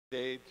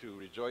day to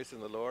rejoice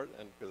in the Lord,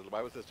 and because the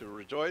Bible says to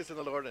rejoice in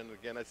the Lord, and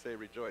again I say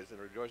rejoice, and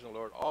rejoice in the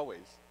Lord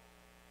always.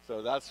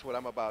 So that's what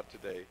I'm about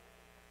today.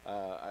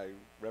 I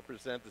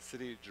represent the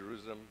city of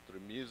Jerusalem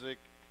through music,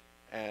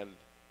 and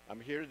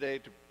I'm here today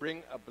to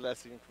bring a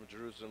blessing from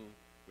Jerusalem.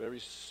 Very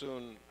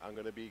soon I'm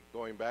going to be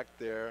going back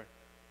there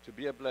to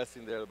be a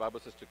blessing there. The Bible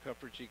says to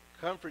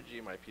comfort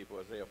ye my people.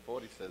 Isaiah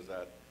 40 says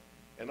that.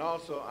 And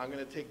also I'm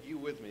going to take you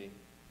with me.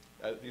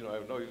 I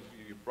know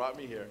you brought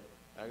me here.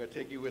 I'm going to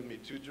take you with me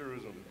to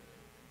Jerusalem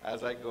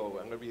as I go.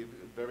 I'm going to be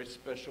very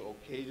special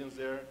occasions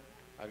there.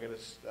 I'm going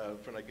to,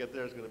 when I get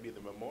there, it's going to be the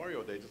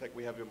Memorial Day, just like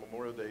we have a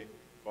Memorial Day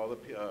for all the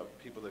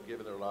people that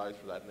gave their lives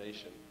for that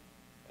nation.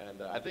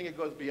 And I think it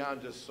goes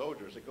beyond just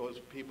soldiers. It goes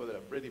people that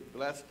have really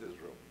blessed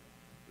Israel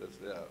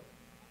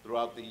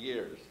throughout the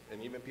years,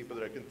 and even people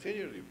that are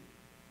continually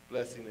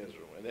blessing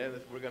Israel. And then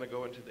we're going to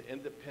go into the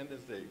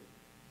Independence Day.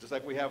 Just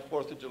like we have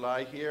 4th of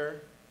July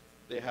here,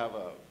 they have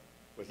well,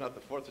 it's not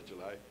the 4th of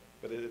July,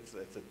 but it's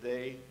a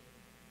day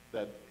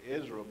that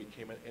Israel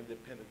became an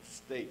independent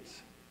state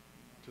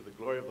to the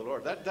glory of the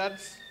Lord.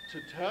 That's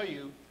to tell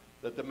you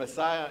that the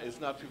Messiah is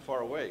not too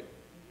far away.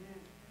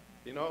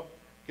 You know,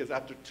 because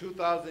after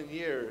 2,000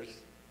 years,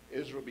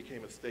 Israel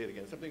became a state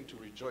again, something to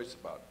rejoice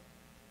about,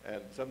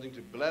 and something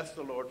to bless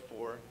the Lord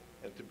for,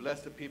 and to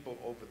bless the people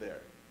over there.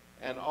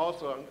 And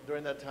also,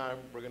 during that time,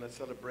 we're going to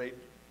celebrate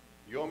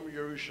Yom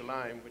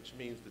Yerushalayim, which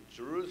means the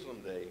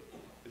Jerusalem Day.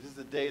 This is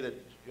the day that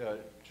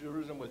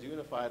Jerusalem was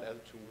unified as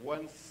to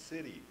one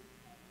city.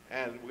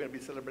 And we're going to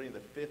be celebrating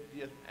the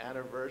 50th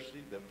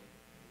anniversary,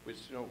 which,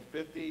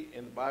 50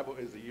 in the Bible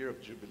is the year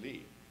of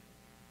Jubilee.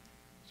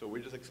 So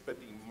we're just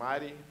expecting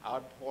mighty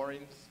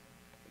outpourings.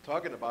 And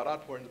talking about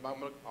outpourings,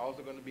 I'm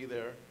also going to be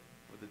there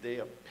for the day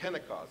of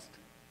Pentecost.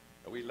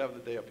 And we love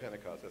the day of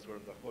Pentecost. That's where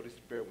the Holy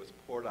Spirit was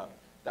poured out.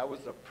 That was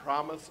the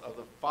promise of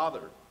the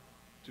Father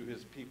to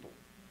his people.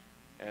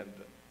 And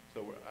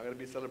so I'm going to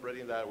be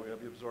celebrating that. We're going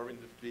to be observing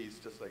the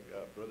feast, just like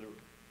Brother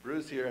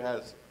Bruce here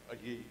has.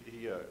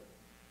 He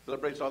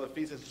celebrates all the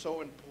feasts. It's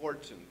so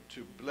important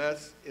to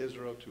bless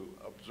Israel, to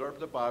observe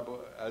the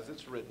Bible as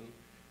it's written,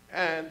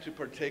 and to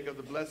partake of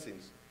the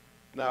blessings.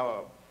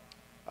 Now,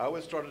 I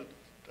always started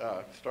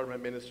my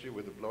ministry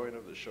with the blowing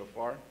of the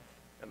shofar,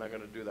 and I'm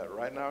going to do that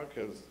right now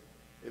because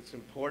it's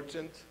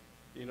important.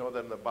 You know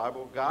that in the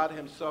Bible, God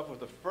himself was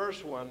the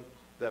first one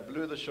that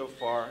blew the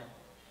shofar,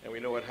 and we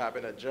know what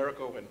happened at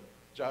Jericho when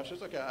Josh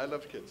is okay. I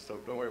love kids, so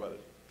don't worry about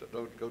it.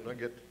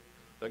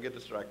 Don't get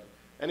distracted.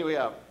 Anyway,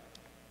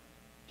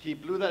 he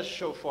blew that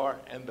shofar,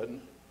 and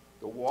then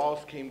the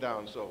walls came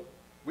down. So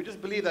we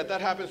just believe that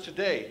happens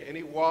today.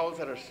 Any walls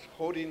that are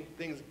holding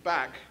things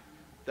back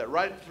that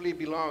rightfully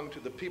belong to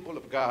the people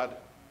of God,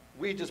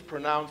 we just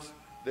pronounce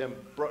them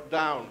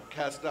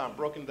cast down,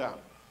 broken down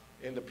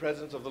in the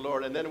presence of the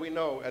Lord. And then we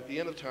know at the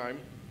end of time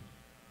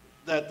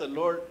that the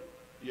Lord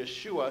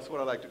Yeshua, that's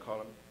what I like to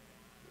call him,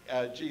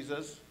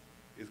 Jesus,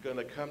 is going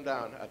to come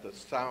down at the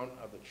sound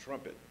of the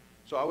trumpet.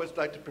 So I always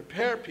like to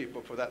prepare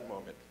people for that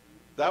moment.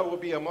 That will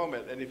be a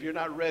moment, and if you're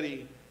not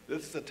ready,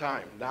 this is the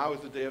time. Now is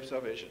the day of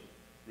salvation.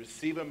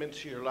 Receive him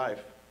into your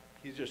life.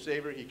 He's your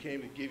Savior. He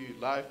came to give you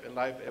life and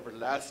life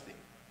everlasting.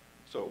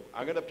 So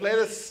I'm going to play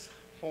this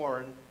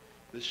horn,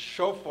 this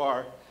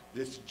shofar,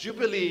 this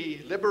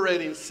Jubilee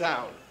liberating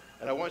sound,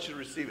 and I want you to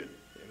receive it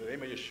in the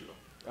name of Yeshua.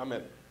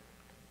 Amen.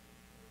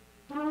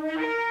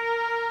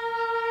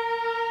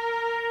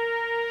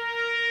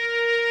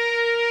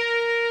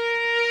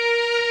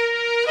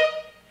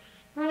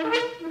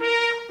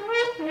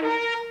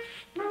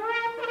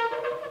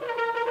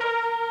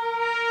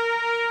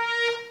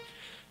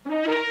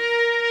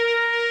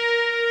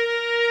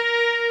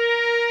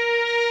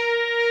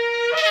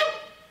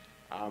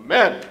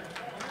 Amen.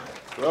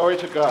 Glory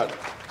to God.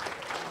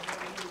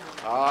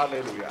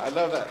 Hallelujah. I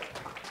love that.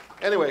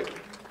 Anyway,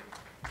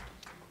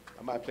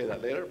 I might play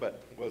that later,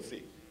 but we'll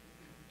see.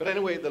 But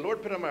anyway, the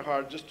Lord put on my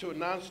heart just to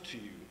announce to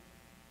you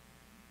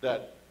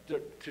that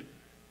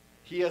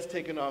he has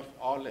taken off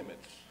all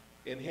limits.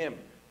 In him,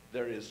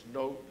 there is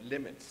no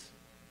limits.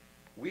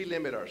 We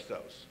limit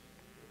ourselves.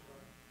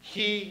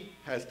 He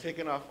has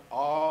taken off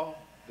all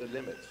the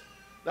limits.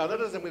 Now, that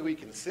doesn't mean we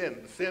can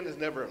sin. Sin is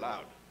never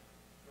allowed.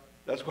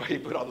 That's why he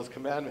put all those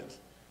commandments.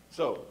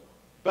 So,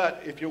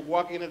 but if you're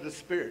walking in the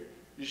Spirit,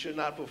 you should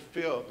not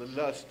fulfill the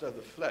lust of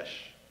the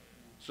flesh.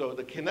 So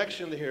the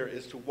connection here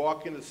is to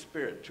walk in the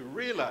Spirit, to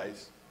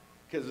realize,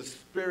 because the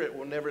Spirit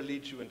will never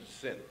lead you into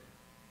sin.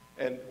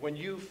 And when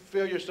you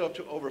feel yourself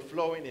to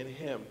overflowing in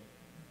him,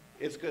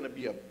 it's going to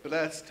be a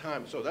blessed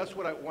time. So that's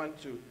what I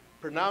want to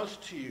pronounce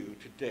to you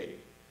today,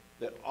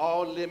 that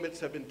all limits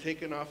have been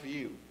taken off of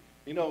you.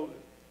 You know,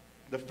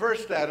 the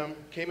first Adam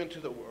came into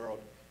the world,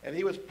 and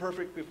he was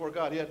perfect before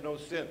God. He had no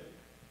sin.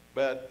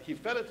 But he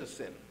fell into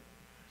sin.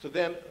 So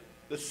then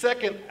the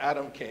second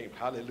Adam came.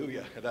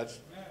 Hallelujah. That's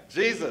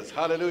Jesus.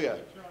 Hallelujah.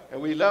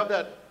 And we love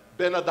that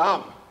Ben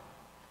Adam,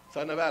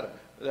 son of Adam.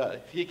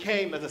 He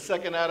came as the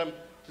second Adam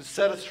to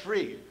set us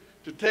free,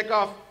 to take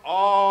off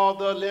all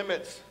the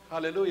limits.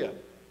 Hallelujah.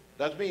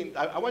 That means,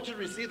 I want you to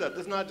receive that.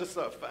 This is not just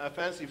a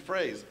fancy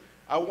phrase.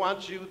 I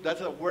want you, that's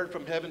a word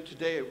from heaven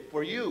today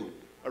for you.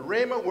 A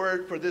rhema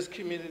word for this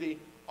community.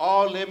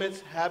 All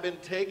limits have been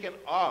taken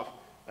off.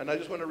 And I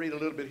just want to read a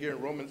little bit here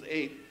in Romans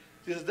 8.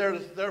 It says, there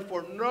is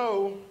therefore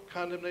no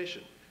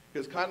condemnation.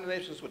 Because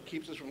condemnation is what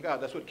keeps us from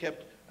God. That's what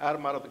kept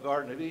Adam out of the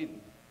Garden of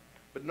Eden.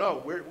 But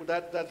no,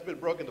 that's been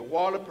broken. The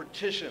wall of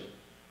partition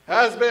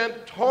has been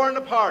torn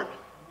apart.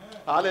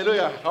 Amen.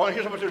 Hallelujah. I want to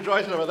hear so much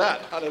rejoicing over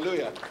that.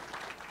 Hallelujah.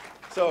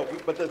 So,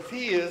 but the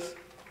key is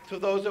to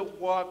those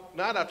that walk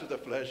not after the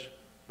flesh,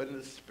 but in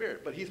the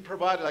Spirit. But he's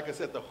provided, like I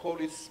said, the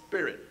Holy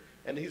Spirit.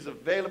 And he's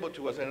available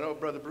to us. And I know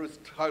Brother Bruce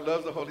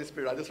loves the Holy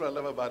Spirit. That's what I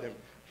love about him.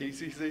 He's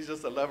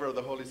just a lover of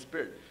the Holy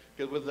Spirit.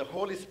 Because with the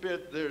Holy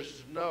Spirit,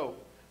 there's no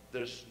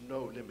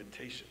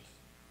limitations.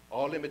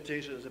 All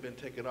limitations have been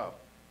taken off.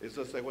 It's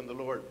just like when the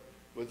Lord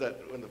when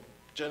the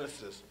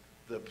Genesis,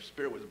 the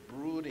Spirit was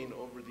brooding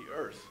over the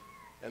earth.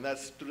 And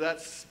that's through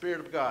that Spirit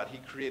of God, he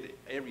created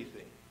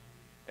everything.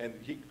 And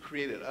he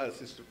created us,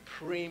 his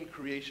supreme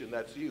creation.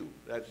 That's you.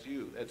 That's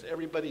you. That's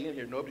everybody in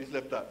here. Nobody's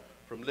left out,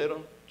 from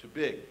little to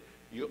big.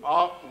 You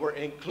all were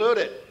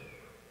included.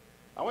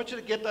 I want you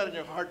to get that in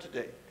your heart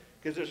today,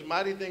 because there's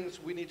mighty things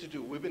we need to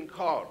do. We've been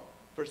called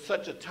for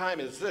such a time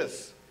as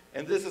this,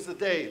 and this is the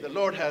day the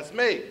Lord has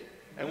made,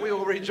 and we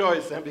will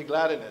rejoice and be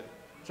glad in it.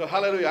 So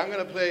hallelujah. I'm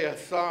going to play a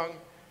song,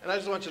 and I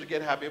just want you to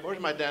get happy. Where's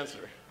my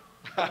dancer?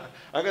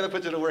 I'm going to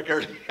put you to work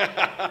early.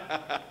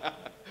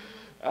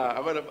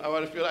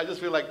 I just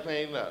feel like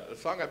playing a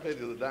song I played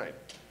the other night.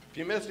 If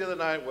you missed the other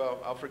night, well,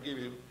 I'll forgive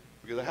you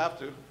because I have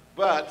to.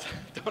 But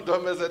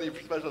don't miss any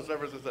special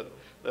services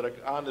that are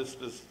on this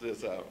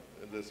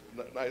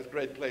nice,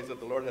 great place that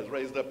the Lord has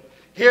raised up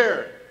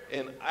here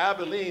in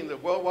Abilene, the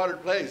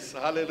well-watered place.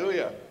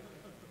 Hallelujah.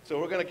 So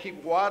we're going to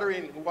keep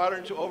watering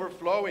to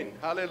overflowing.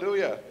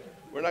 Hallelujah.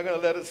 We're not going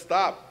to let it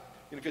stop.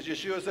 Because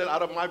Yeshua said,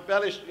 out of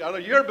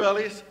your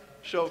bellies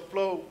shall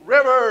flow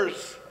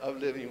rivers of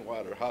living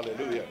water.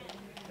 Hallelujah.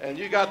 And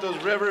you got those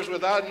rivers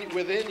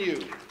within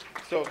you.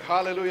 So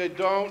hallelujah,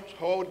 don't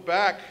hold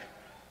back.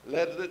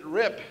 Let it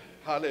rip.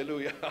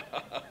 Hallelujah.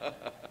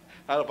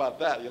 How about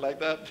that? You like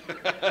that?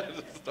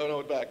 Just don't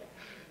hold back.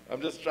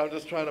 I'm just trying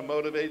to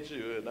motivate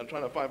you, and I'm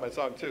trying to find my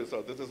song too,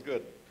 so this is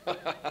good.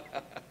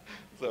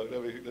 So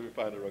let me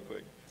find it real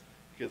quick.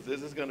 Because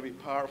this is going to be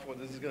powerful.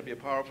 This is going to be a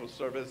powerful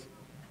service.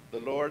 The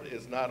Lord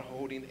is not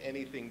holding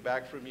anything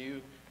back from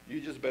you. You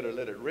just better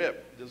let it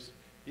rip. This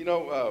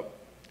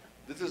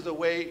is the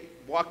way,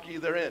 walk ye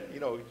therein.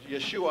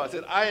 Yeshua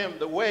said, I am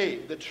the way,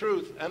 the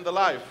truth, and the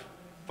life.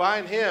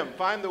 Find him,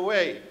 find the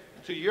way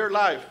to your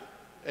life,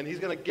 and he's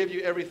going to give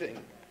you everything.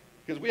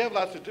 Because we have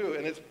lots to do,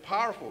 and it's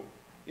powerful.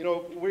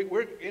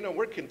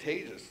 We're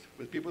contagious.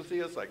 When people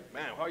see us like,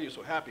 man, why are you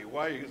so happy?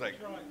 Why are you like,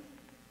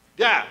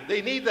 yeah,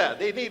 they need that.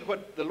 They need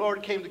what the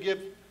Lord came to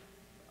give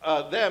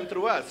them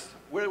through us.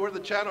 We're the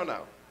channel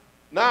now.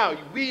 Now,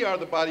 we are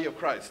the body of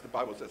Christ, the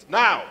Bible says.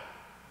 Now,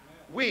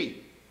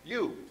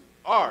 you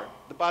are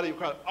the body of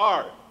Christ,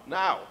 are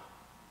now.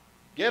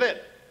 Get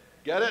it?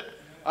 Get it?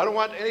 I don't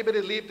want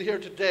anybody to leave here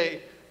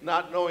today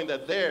not knowing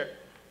that there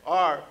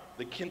are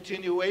the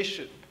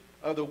continuation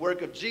of the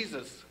work of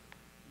Jesus.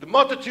 The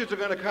multitudes are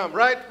going to come,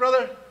 right,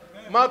 brother?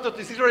 Amen.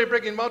 Multitudes. He's already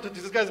breaking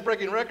multitudes. This guy's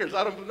breaking records.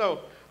 I don't know.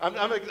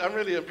 I'm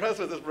really impressed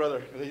with this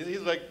brother. He's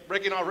like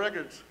breaking all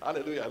records.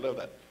 Hallelujah. I love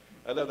that.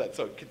 I love that.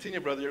 So continue,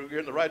 brother. You're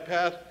in the right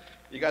path.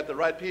 You got the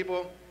right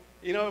people.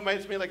 It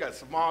reminds me like a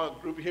small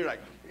group here.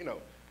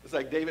 It's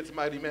like David's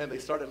mighty men. They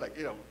started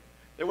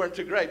they weren't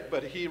too great,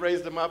 but he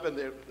raised them up, and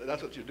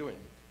that's what you're doing.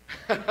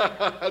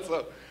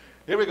 So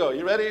here we go.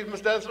 You ready,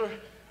 Miss Dancer?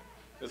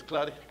 Miss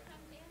Claudia?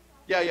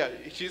 Yeah.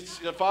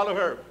 Follow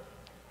her.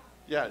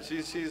 Yeah,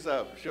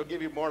 she'll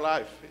give you more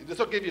life. This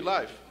will give you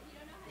life.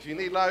 If you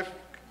need life,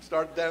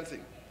 start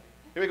dancing.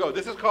 Here we go.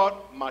 This is called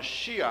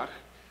Mashiach.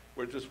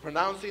 We're just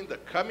pronouncing the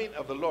coming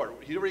of the Lord.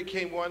 He already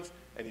came once,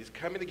 and he's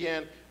coming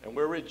again, and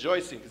we're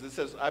rejoicing because it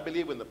says, I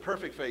believe in the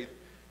perfect faith,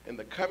 in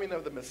the coming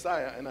of the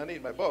Messiah, and I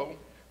need my bow.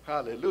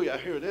 Hallelujah.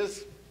 Here it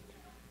is.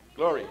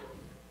 Glory.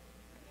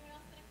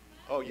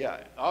 Oh,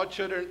 yeah. All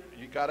children,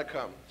 you got to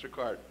come. It's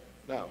required.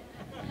 Now.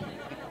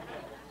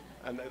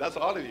 And that's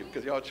all of you,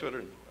 because you're all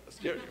children.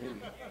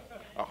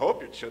 I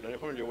hope you're children. I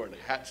hope you're wearing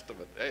hats to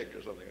an egg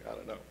or something. I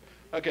don't know.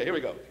 Okay, here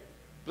we go.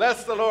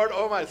 Bless the Lord,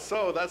 oh my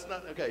soul. That's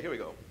not, okay, here we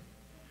go.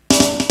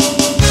 Love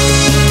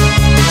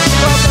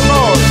the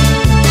Lord.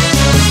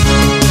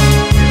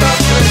 We love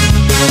you.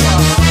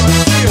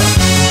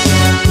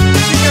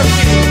 King of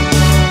kings.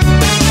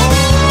 Oh,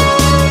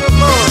 the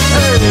Lord.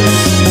 Hey.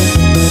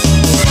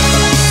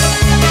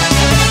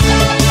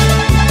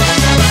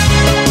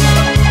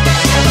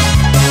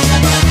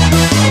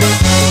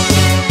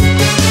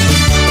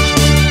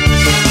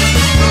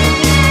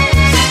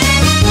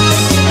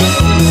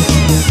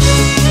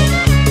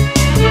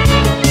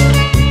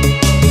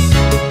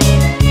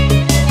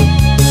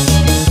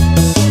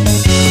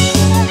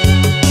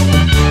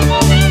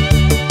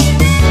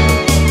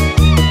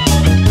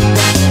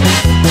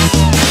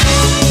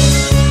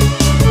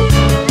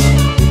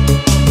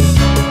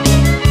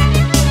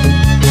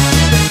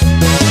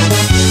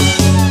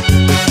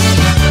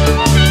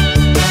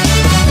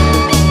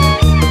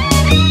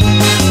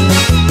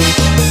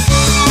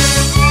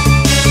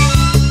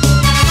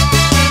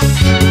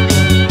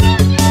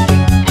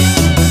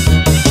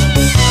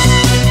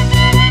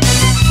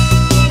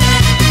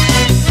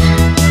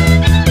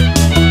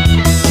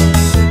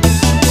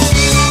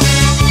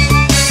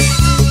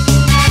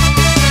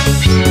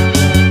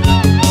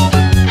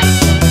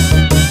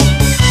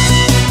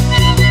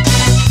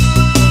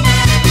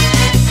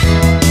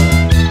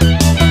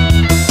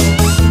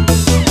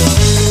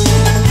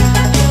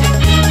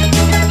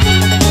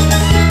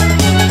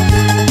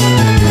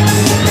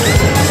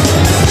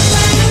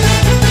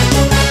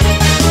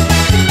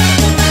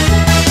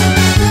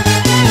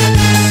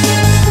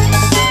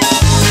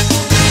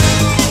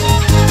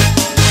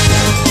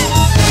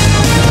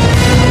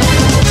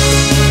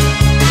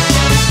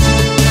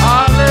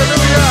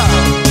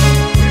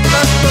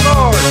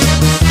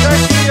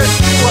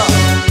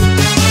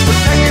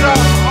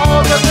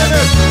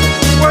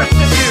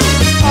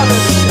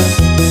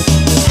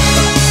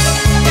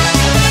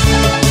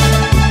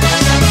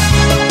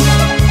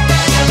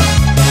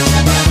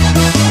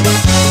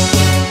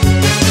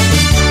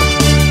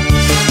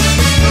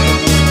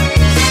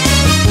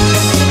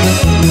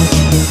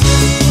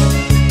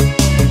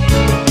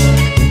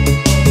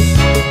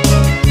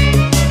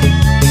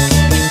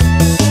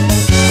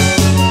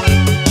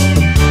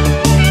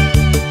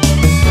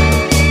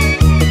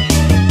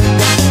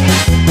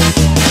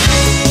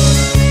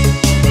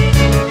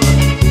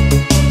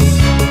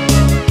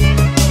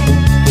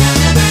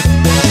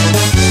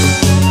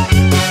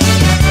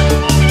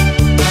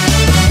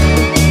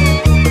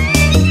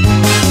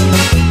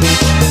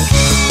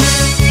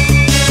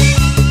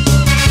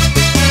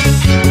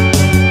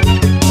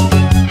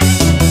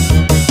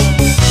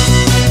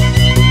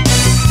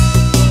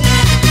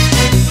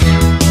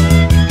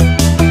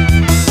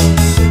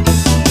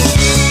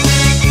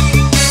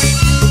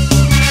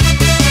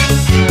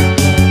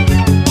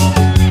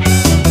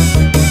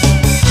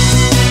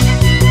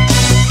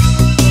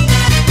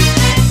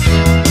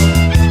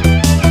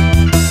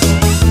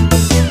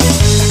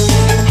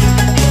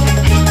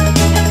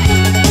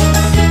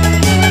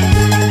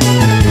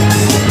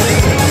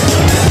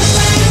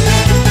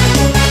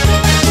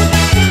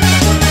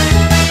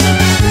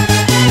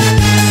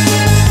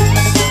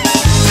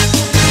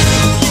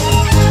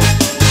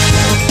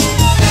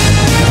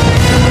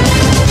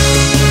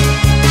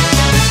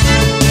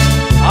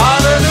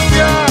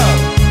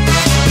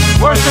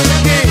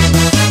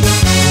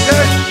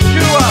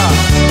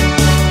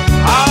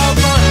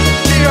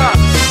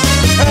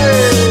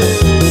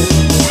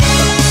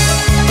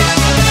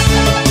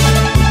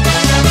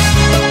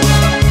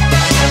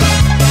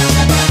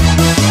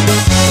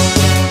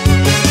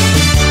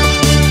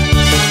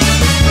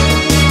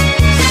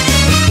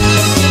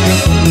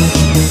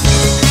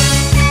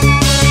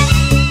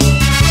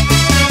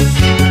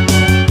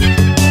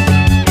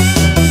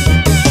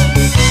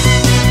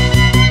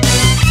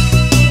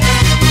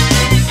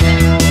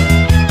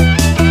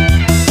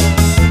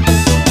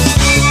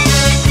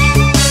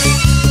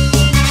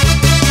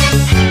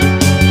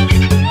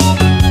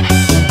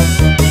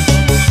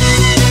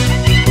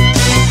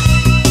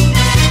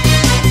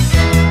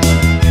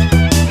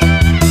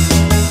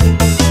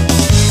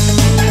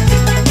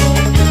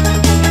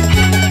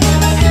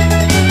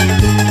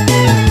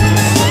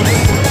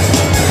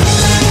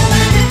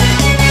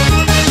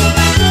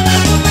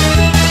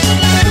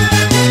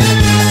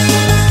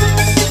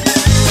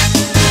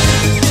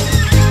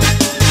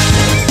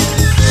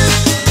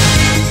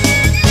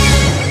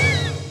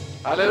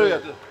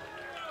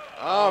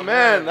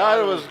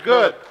 That was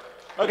good.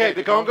 Okay,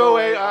 don't go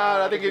away.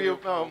 I didn't give you,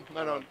 no,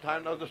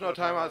 time. No, there's no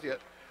timeouts yet.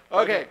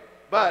 Okay,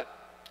 but,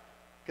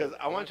 because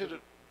I want you to,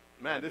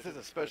 man, this is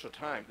a special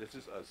time. This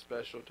is a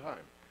special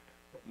time.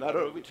 Not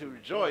only to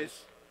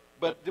rejoice,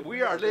 but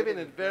we are living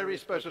in very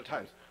special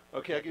times.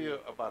 Okay, I'll give you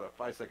about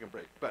a 5-second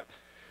break, but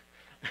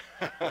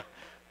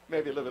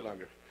maybe a little bit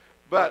longer.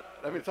 But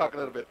let me talk a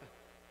little bit,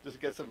 just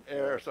to get some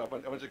air or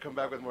something. I want you to come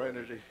back with more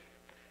energy.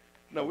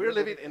 No, we're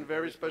living in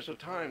very special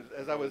times.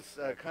 As I was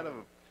kind of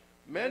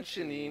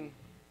mentioning,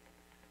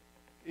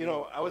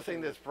 I was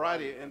saying this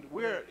Friday, and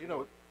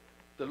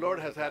the Lord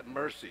has had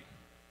mercy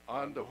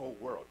on the whole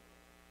world.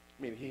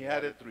 I mean, he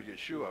had it through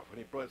Yeshua when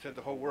he sent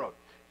the whole world.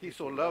 He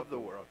so loved the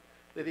world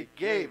that he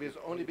gave his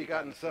only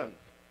begotten son.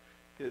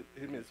 His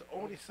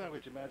only son,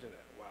 would you imagine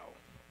that?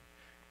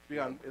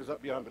 Wow. It was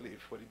up beyond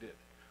belief what he did.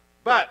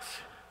 But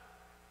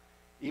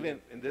even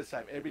in this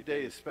time, every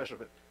day is special,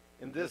 but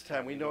in this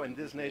time, we know in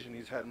this nation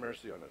he's had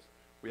mercy on us.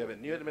 We have a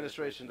new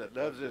administration that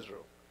loves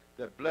Israel,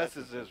 that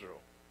blesses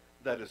Israel,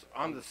 that is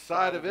on the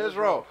side of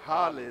Israel.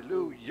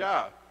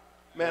 Hallelujah.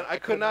 Man, I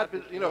could not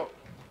be,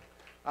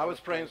 I was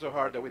praying so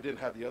hard that we didn't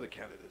have the other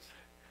candidates.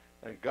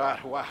 And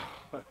God, wow,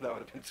 that would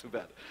have been too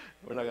bad.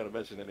 We're not going to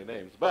mention any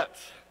names. But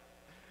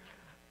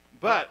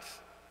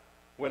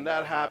when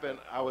that happened,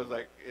 I was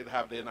like,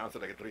 they announced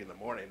it like at 3 in the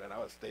morning, and I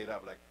was stayed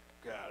up like,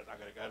 God,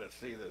 I got to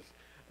see this.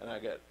 And I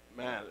got,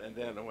 man, and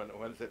then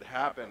once it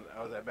happened,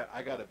 I was like, man,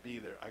 I got to be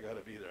there. I got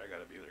to be there. I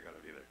got to be there. I got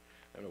to be there.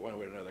 I mean, one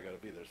way or another, I got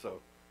to be there.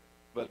 So,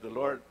 but the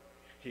Lord,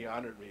 he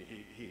honored me.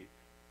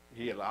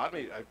 He allowed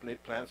me. I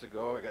made plans to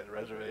go. I got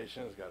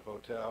reservations, got a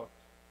hotel.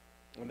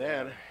 And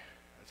then I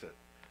said,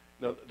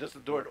 no, just the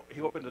door. He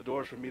opened the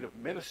doors for me to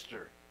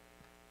minister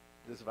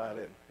this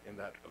violin in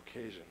that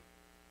occasion.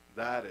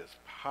 That is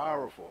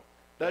powerful.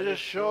 That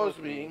just shows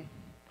me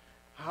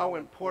how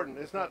important.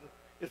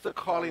 It's the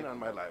calling on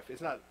my life.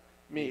 It's not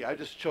me. I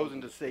just chosen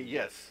to say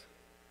yes.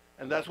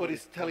 And that's what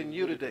he's telling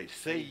you today.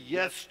 Say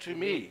yes to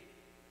me.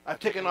 I've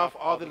taken off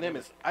all the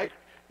limits.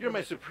 You're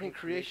my supreme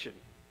creation.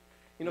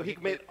 He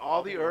made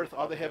all the earth,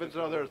 all the heavens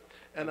and all the earth.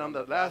 And on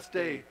the last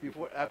day,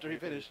 after he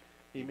finished,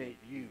 he made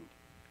you.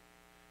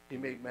 He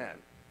made man.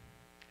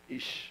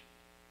 Ish.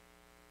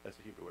 That's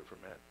the Hebrew word for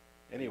man.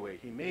 Anyway,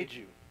 he made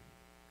you.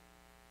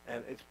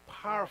 And it's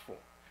powerful.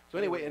 So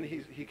anyway, and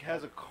he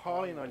has a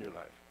calling on your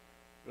life.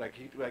 Like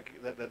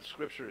that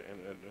scripture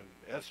in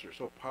Esther,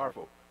 so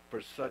powerful.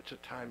 For such a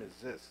time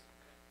as this.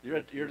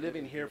 You're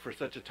living here for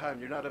such a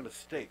time. You're not a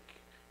mistake.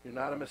 You're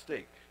not a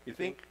mistake. You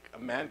think a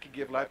man can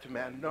give life to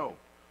man? No.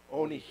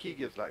 Only he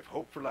gives life.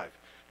 Hope for life.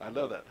 I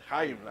love that.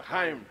 Chaim.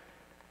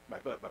 My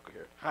butt buckle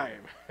here.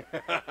 Chaim.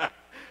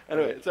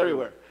 Anyway, it's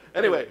everywhere.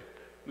 Anyway,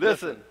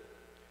 listen.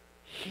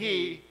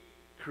 He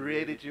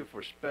created you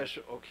for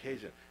special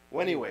occasion.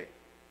 Well, anyway,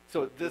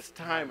 so this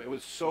time it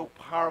was so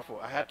powerful.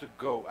 I had to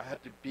go. I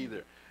had to be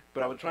there.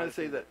 But I was trying to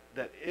say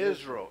that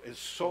Israel is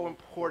so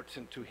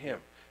important to him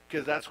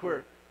because that's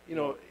where,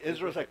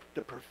 Israel's like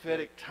the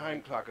prophetic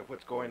time clock of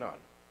what's going on.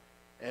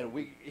 And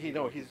he's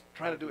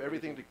trying to do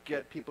everything to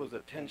get people's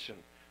attention,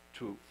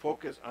 to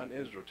focus on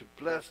Israel, to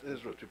bless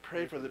Israel, to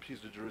pray for the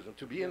peace of Jerusalem,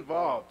 to be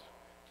involved,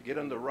 to get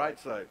on the right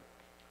side.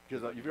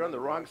 Because if you're on the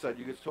wrong side,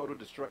 you get total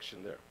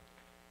destruction there.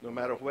 No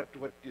matter what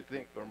you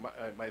think or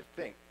might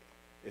think,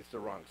 it's the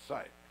wrong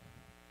side.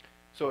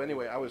 So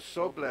anyway, I was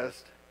so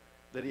blessed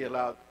that he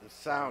allowed the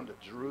sound of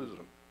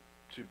Jerusalem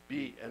to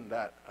be in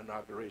that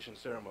inauguration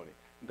ceremony,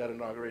 in that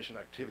inauguration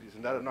activities,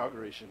 in that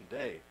inauguration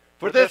day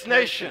for this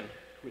nation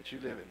which you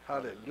live in.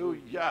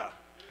 Hallelujah.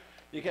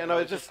 You can't know,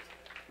 it's just,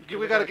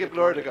 we got to give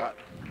glory to God.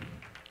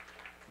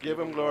 Give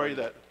him glory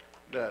that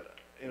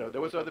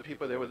there was other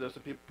people there, there's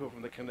some people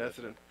from the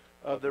Knesset and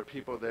other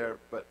people there,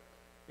 but,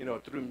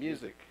 through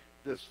music,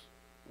 this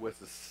was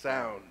the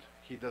sound.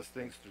 He does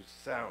things through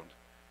sound.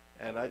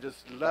 And I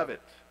just love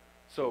it.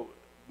 So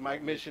my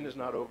mission is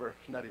not over,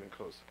 not even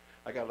close.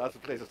 I got lots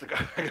of places to go.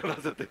 I got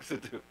lots of things to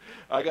do.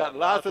 I got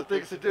lots of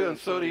things to do, and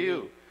so do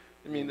you.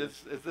 I mean,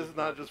 this is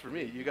not just for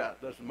me.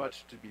 There's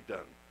much to be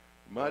done.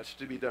 Much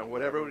to be done.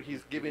 Whatever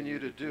he's given you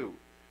to do.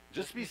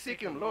 Just be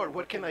seeking, Lord,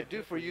 what can I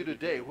do for you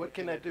today? What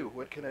can I do?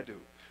 What can I do?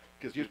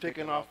 Because you've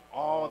taken off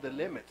all the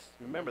limits.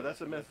 Remember,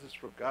 that's a message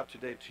from God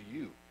today to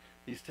you.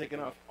 He's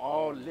taken off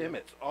all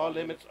limits. All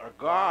limits are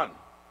gone.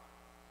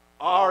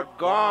 Are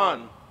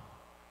gone.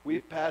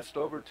 We've passed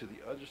over to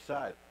the other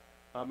side.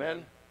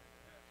 Amen?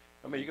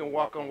 I mean, you can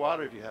walk on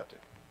water if you have to.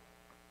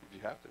 If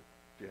you have to.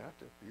 If you have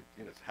to.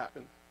 It's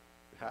happened.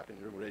 It happened.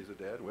 You're going to raise the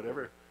dead,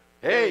 whatever.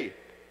 Hey!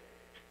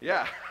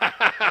 Yeah.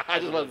 I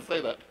just wanted to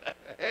say that.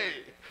 Hey!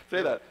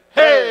 Say that.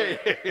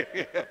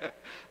 Hey!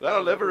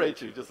 That'll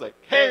liberate you. Just like,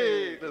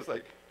 hey! Just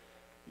like,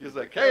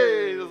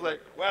 hey! Just like,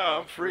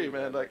 wow, I'm free,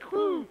 man. Like,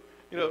 whoo!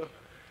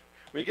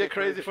 We get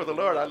crazy for the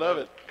Lord. I love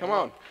it. Come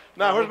on.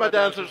 Now, where's my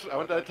dancers? I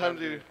want that time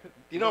to,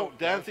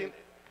 dancing,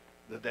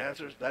 the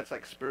dancers, that's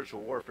like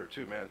spiritual warfare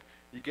too, man.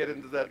 You get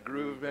into that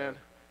groove, man.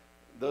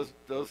 Those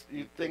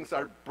things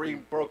are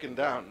being broken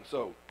down.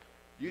 So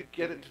you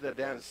get into that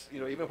dance,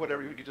 even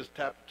whatever, you can just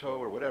tap the toe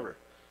or whatever.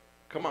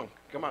 Come on.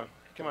 Come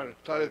Come on,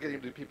 Claudia's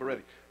getting the people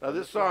ready. Now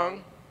this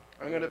song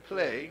I'm going to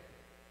play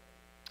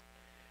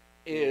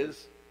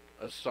is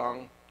a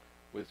song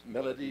with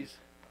melodies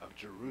of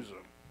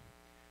Jerusalem.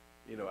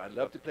 You know, I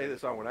love to play this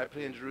song. When I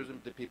play in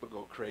Jerusalem, the people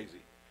go crazy.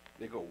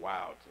 They go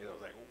wild. You know,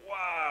 it's like,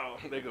 wow.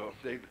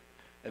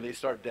 And they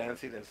start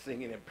dancing and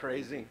singing and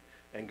praising,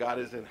 and God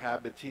is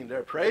inhabiting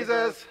their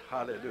praises.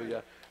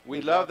 Hallelujah.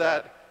 We love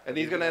that, and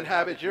he's going to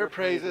inhabit your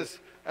praises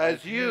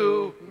as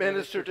you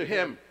minister to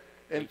him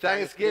in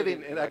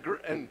thanksgiving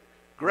and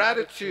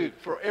gratitude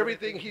for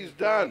everything he's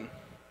done.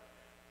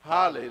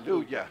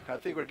 Hallelujah. I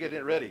think we're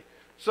getting ready.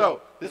 So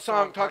this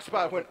song talks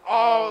about when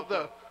all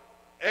the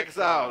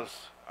exiles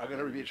are going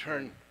to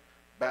return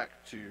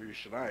back to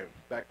Jerusalem,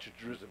 back to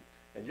Jerusalem.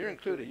 And you're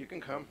included. You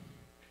can come.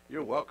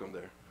 You're welcome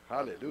there.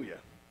 Hallelujah.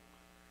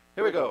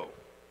 Here we go.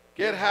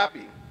 Get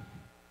happy.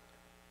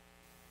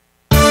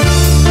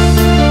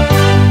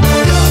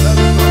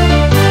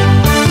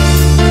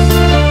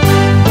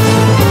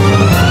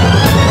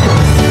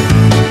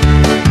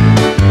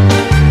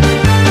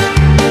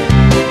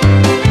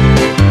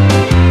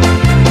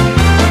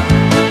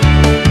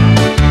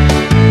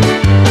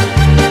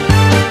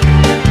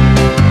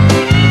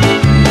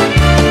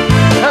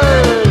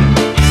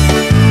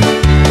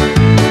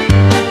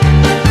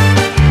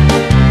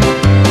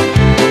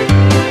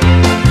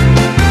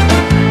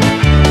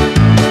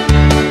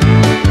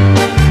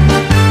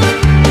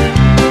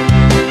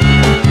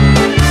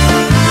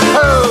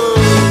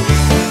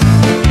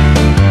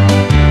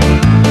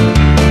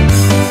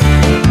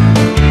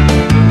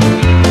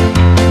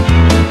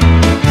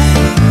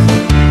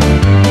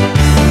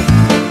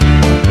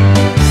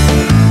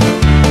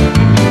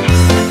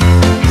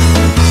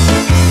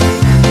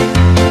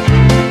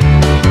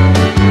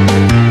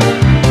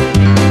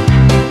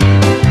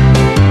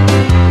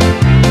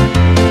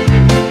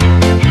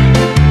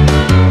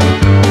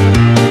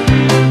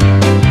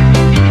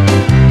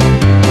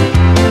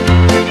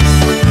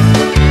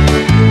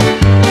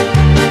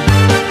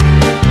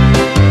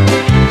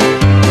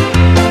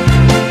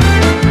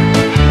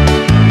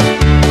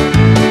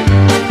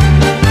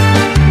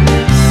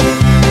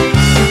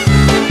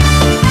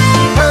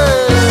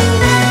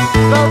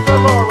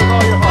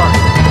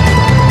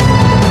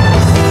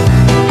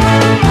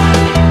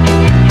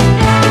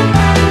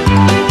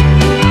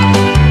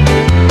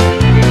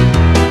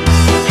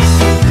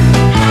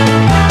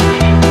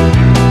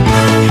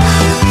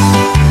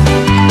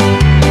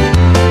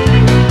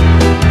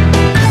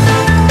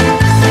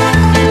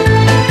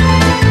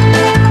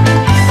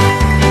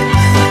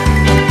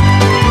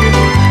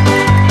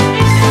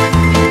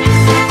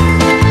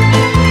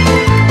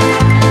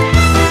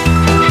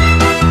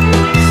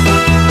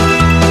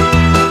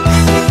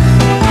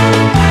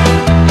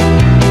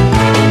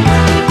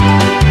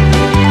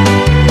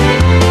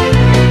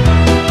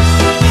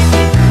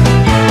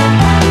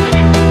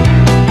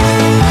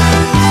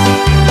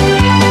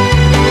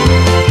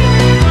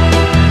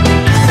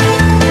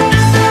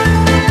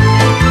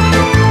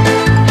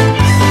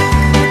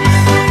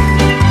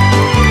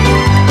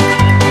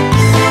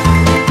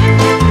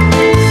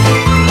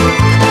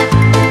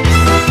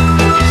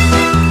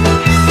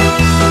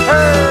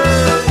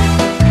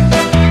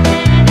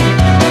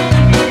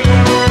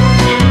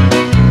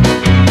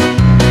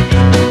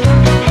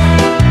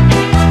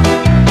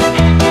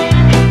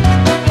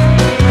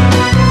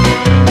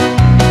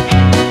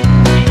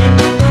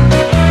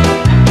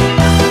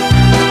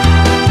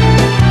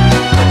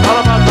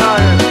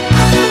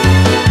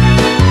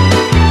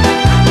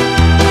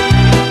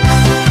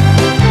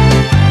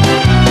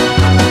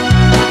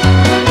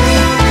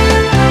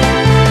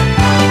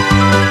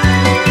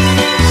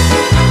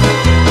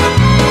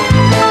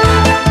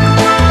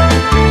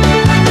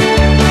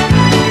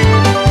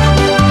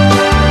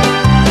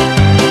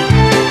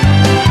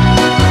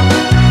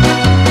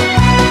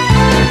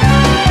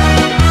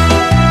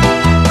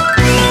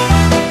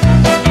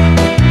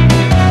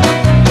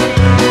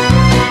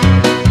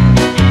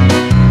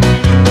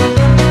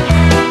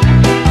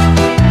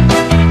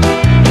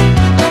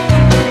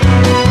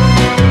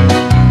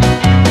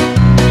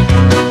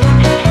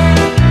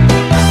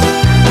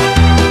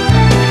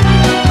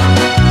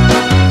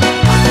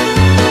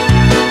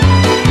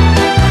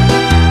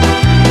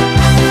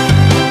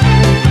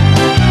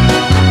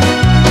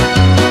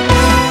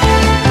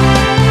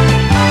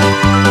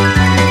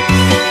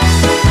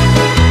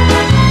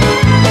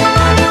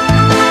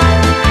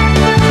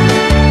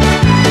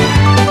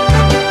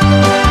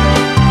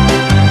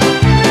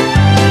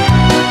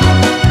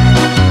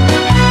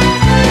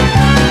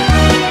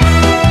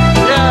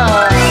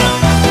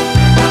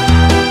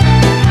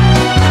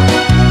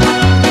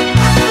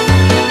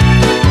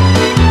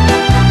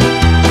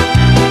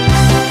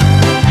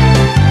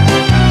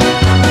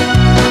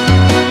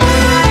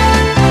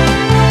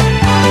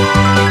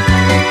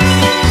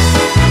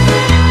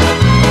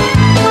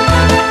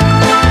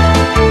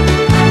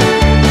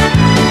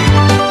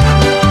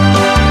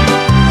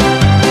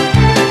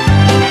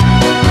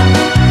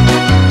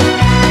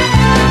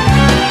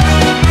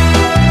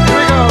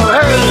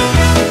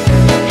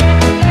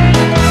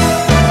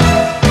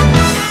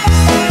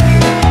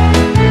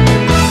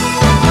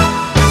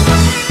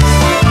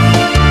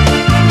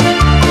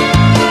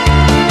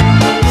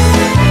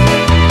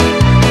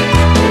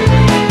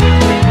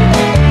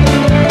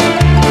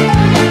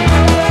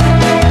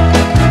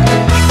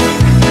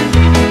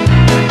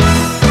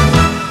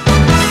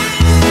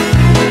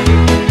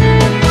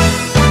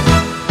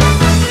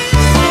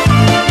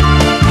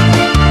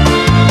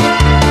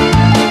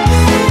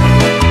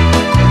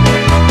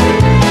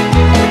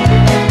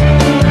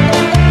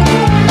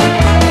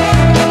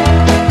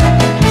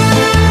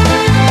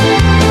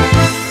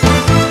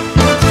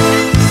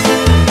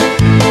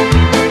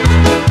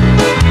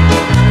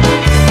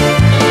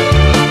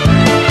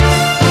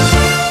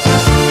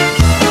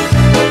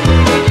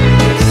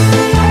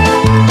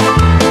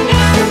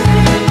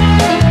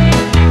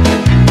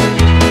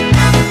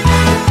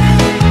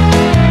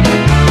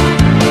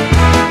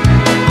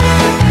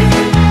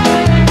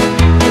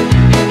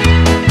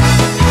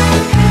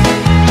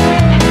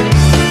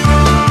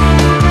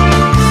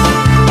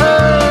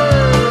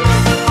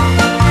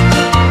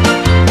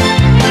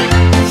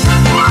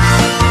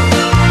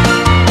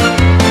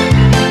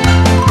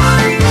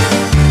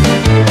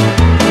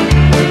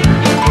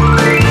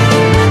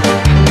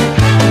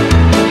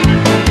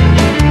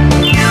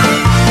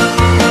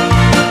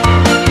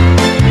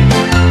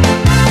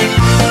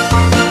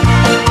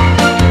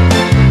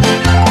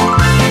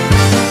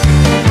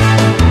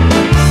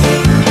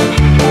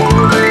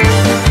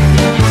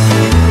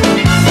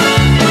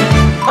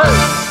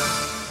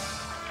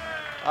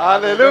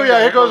 Hallelujah.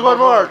 Here goes one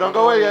more. Don't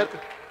go away yet.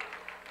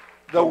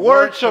 The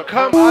word shall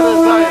come out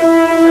of Zion,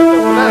 and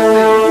the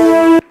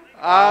blessing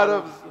out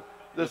of,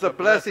 there's a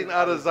blessing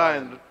out of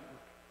Zion.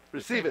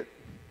 Receive it.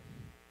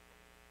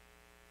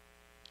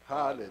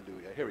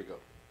 Hallelujah. Here we go.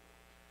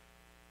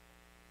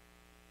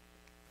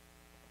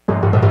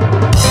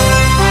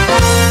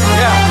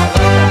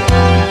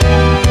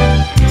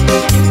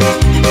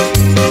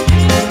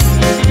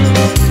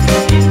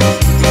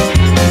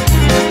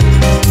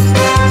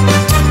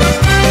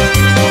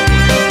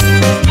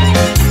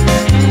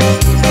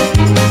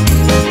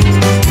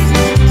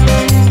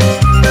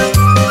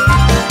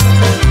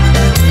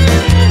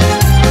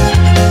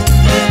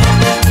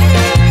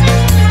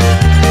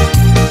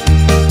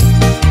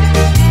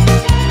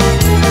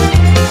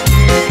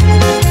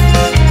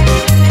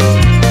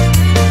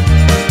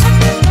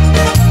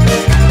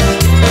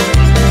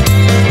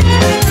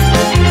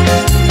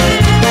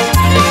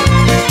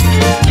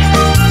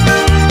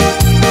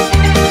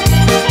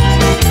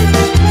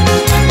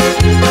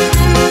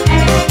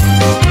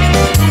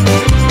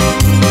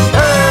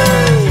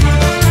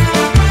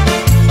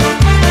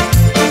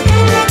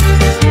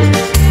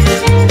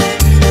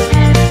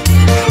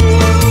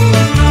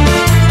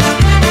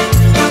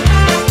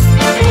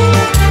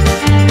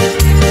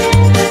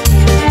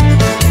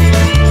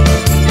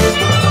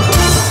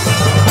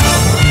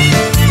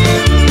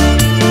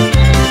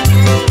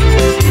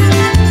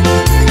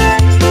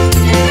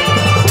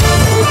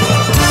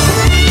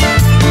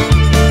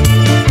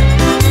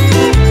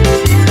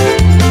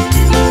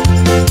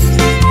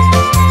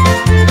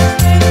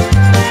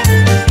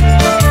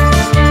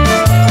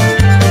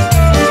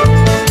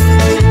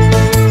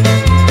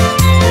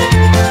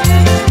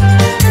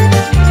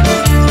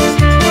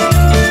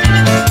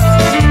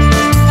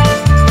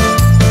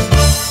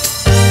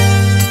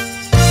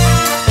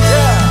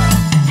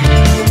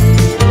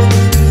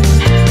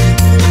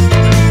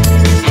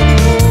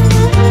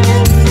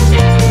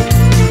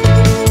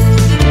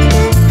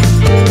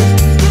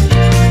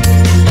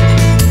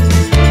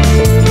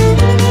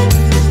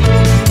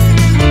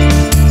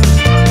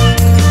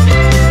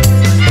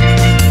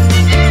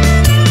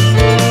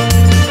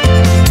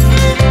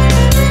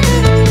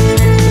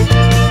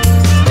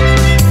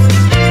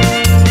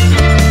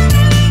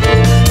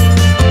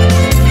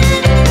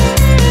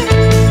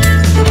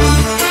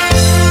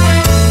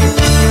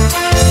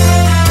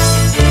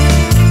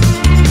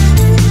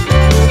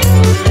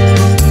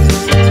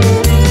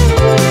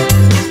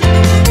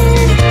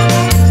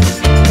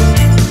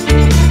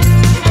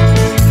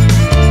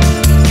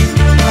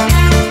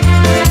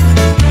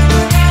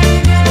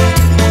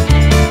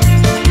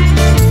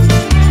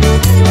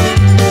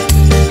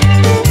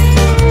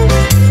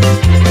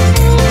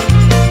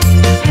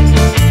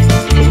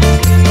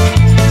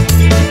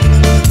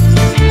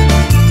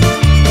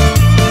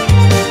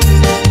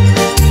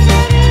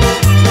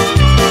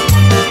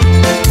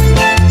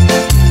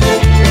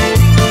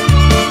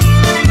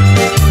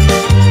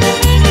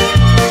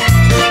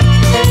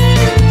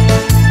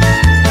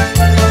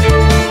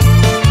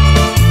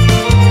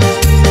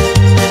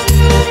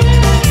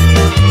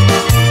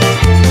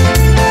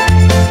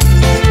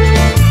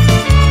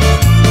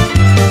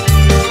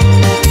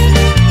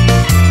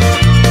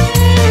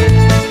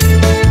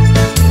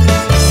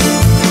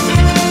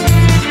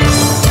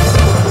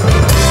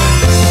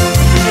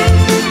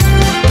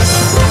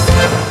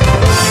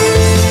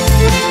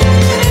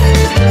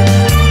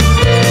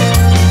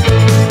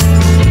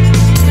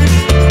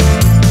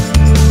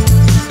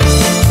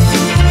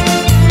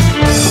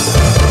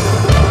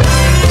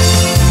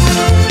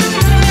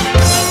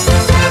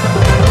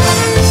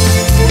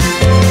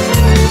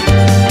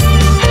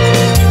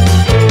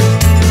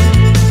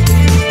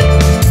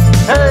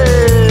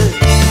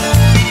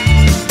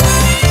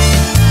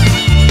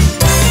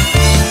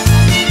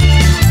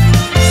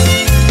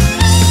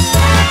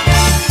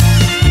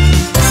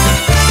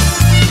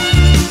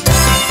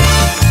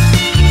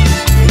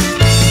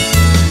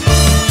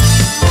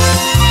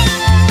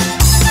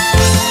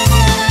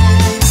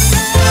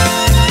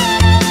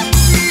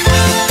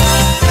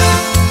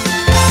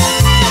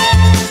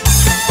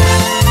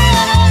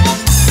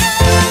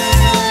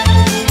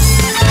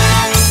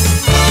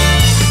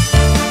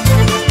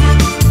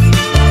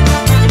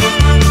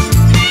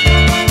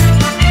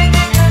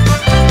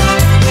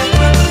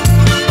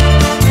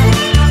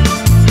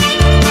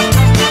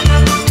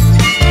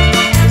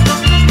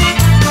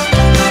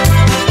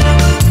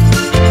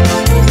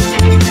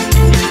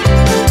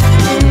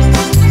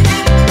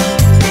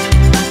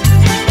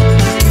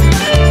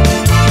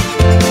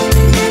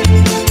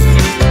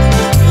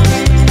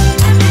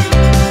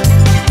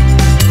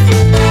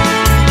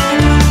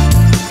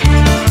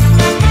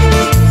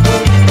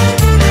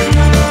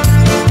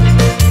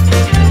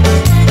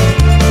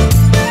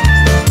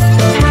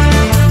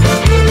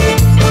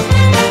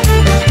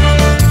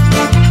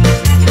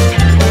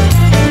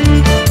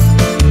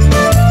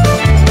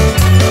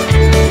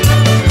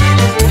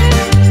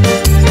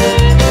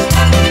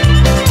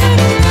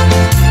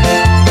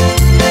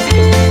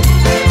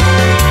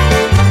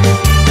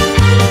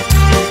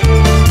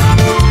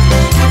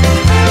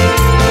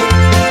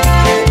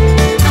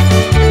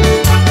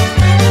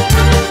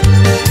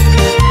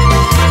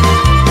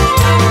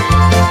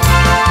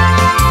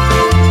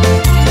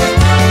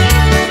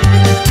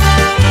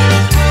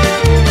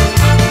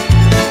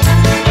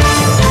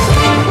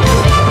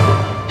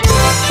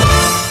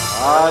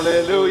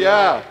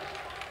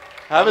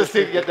 Have a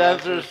seat, get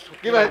dancers.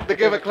 Give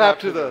a clap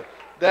to the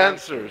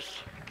dancers.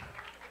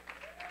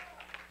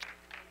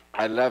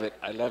 I love it.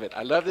 I love it.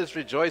 I love this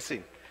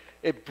rejoicing.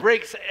 It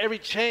breaks every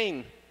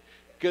chain.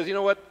 Because you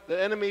know what? The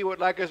enemy would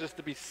like us just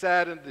to be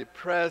sad and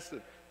depressed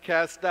and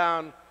cast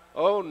down.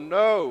 Oh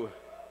no.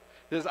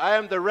 He says, I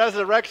am the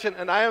resurrection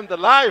and I am the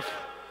life.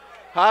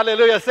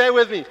 Hallelujah. Say it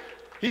with me.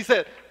 He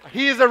said,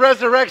 he is the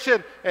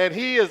resurrection and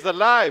he is the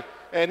life.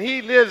 And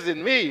he lives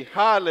in me.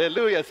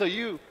 Hallelujah. So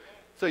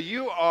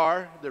you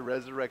are the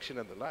resurrection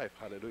and the life.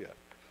 Hallelujah.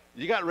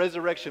 You got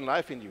resurrection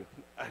life in you.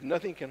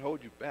 Nothing can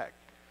hold you back.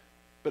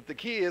 But the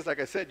key is, like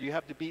I said, you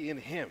have to be in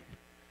him.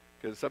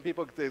 Because some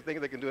people think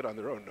they can do it on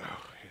their own. No.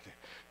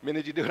 The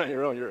minute you do it on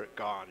your own, you're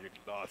gone. You're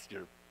lost.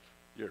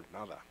 You're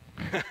nada.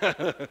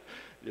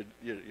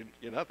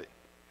 you're nothing.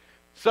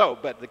 So,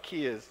 but the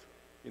key is,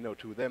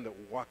 to them that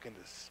walk in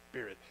the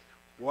Spirit,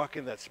 walk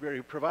in that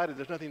Spirit, provided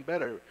there's nothing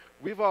better.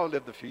 We've all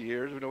lived a few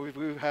years.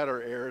 We've had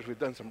our errors. We've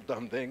done some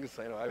dumb things.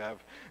 I know I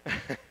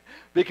have.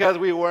 Because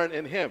we weren't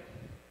in him.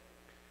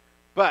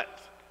 But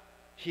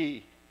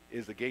he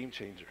is a game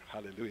changer.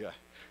 Hallelujah.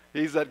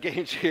 He's that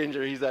game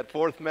changer. He's that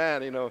fourth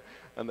man,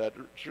 on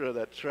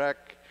that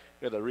track,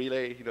 the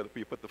relay,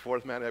 we put the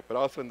fourth man up. But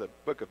also in the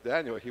book of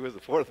Daniel, he was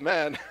the fourth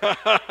man.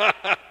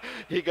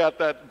 He got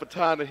that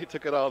baton and he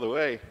took it all the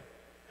way.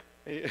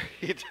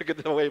 He took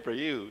it away for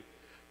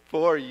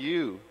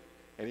you,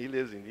 and he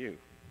lives in you.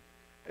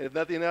 And if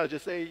nothing else,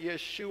 just say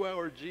Yeshua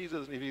or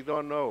Jesus if you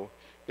don't know.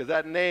 Because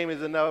that name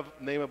is enough,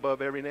 name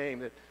above every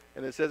name.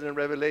 And it says in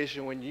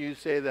Revelation, when you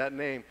say that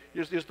name,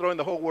 you're just throwing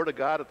the whole Word of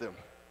God at them.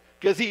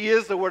 Because he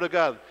is the Word of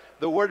God.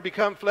 The Word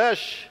become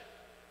flesh.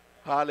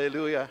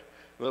 Hallelujah.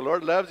 The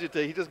Lord loves you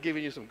today. He's just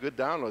giving you some good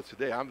downloads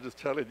today. I'm just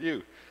telling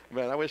you.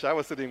 Man, I wish I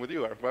was sitting with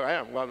you. Well, I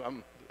am. Well,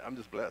 I'm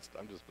just blessed.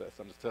 I'm just blessed.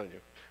 I'm just telling you.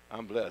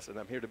 I'm blessed. And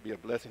I'm here to be a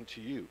blessing to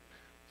you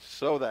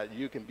so that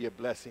you can be a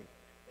blessing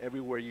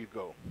everywhere you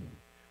go.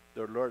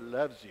 The Lord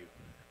loves you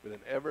with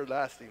an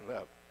everlasting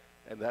love.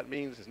 And that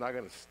means it's not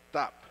going to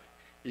stop.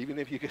 Even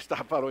if you can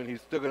stop following,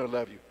 he's still going to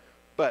love you.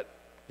 But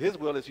his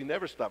will is you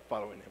never stop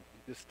following him.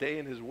 Just stay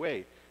in his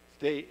way.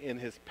 Stay in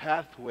his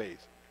pathways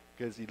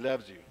because he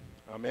loves you.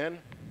 Amen?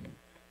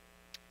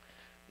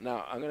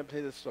 Now, I'm going to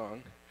play this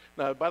song.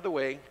 Now, by the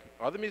way,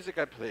 all the music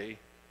I play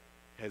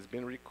has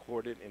been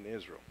recorded in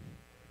Israel.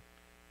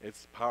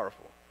 It's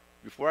powerful.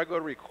 Before I go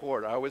to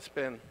record, I always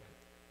spend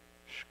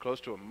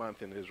close to a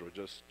month in Israel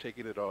just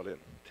taking it all in,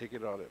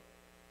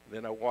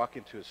 Then I walk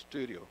into a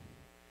studio,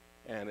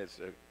 and it's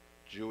a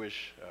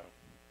Jewish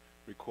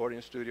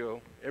recording studio.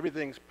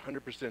 Everything's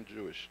 100%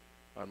 Jewish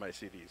on my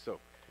CD. So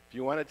if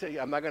you want to take,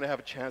 I'm not going to have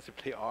a chance to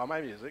play all my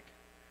music,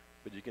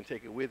 but you can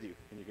take it with you,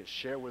 and you can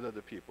share with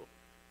other people,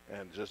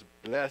 and just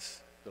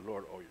bless the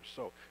Lord, oh your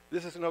soul.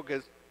 This is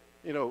because,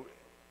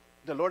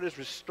 the Lord is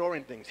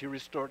restoring things. He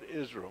restored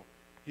Israel.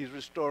 He's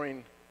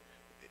restoring,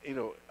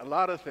 a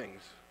lot of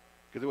things,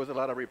 because there was a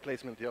lot of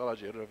replacement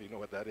theology. I don't know if you know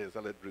what that is.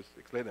 I'll let Bruce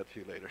explain that to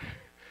you later,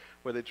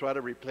 where they try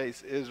to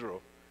replace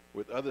Israel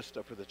with other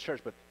stuff for the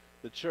church. But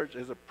the church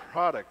is a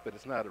product, but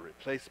it's not a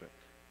replacement.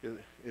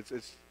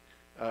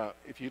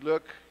 If you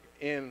look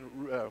in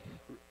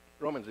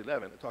Romans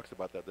 11, it talks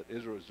about that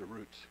Israel is the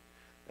roots,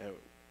 and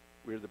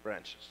we're the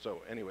branches.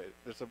 So anyway,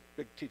 there's a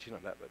big teaching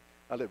on that, but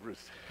I'll let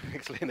Bruce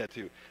explain that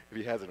too, if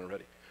he hasn't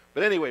already.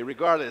 But anyway,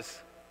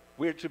 regardless,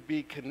 we're to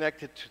be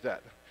connected to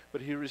that. But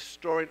he's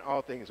restoring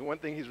all things. One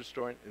thing he's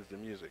restoring is the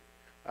music.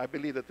 I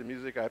believe that the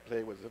music I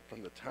play was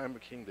from the time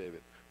of King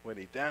David, when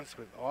he danced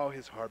with all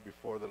his heart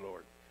before the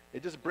Lord.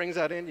 It just brings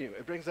that in you.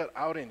 It brings that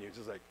out in you.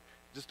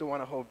 Just don't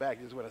want to hold back.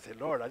 You just want to say,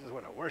 Lord, I just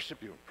want to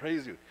worship you and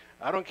praise you.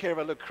 I don't care if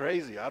I look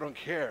crazy. I don't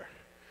care.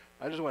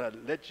 I just want to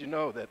let you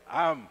know that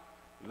I'm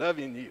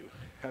loving you.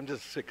 I'm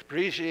just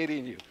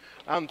appreciating you.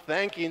 I'm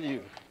thanking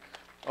you.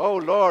 Oh,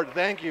 Lord,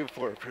 thank you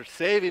for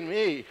saving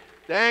me.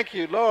 Thank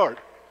you, Lord.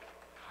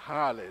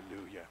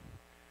 Hallelujah.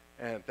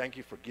 And thank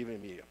you for giving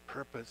me a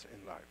purpose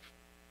in life.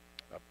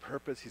 A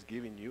purpose. He's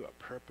giving you a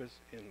purpose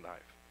in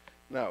life.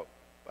 Now,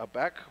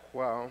 back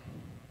while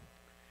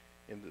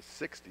in the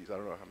 60s, I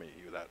don't know how many of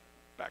you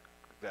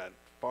that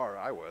far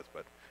I was,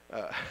 but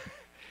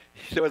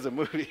there was a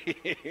movie.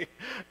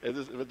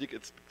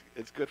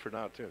 It's good for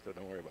now, too, so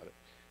don't worry about it.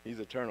 He's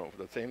eternal,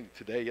 the same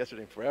today,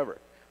 yesterday, and forever.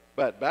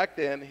 But back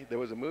then, there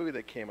was a movie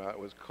that came out. It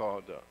was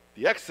called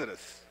The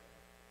Exodus.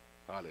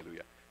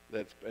 Hallelujah.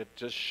 It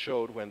just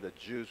showed when the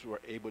Jews were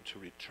able to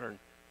return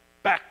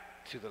back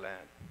to the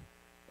land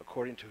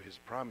according to his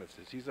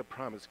promises. He's a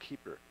promise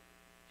keeper.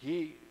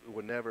 He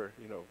will never,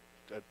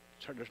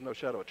 there's no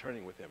shadow of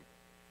turning with him.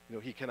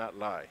 He cannot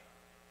lie.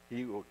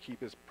 He will keep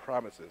his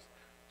promises.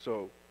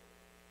 So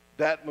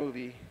that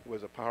movie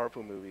was a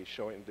powerful movie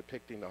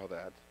depicting all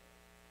that.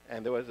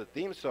 And there was a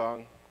theme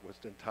song was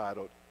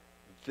entitled,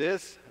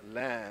 This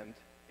Land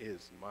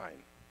Is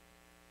Mine.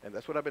 And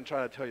that's what I've been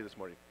trying to tell you this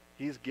morning.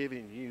 He's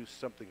giving you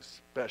something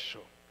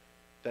special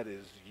that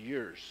is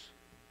yours.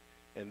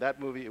 In that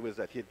movie, it was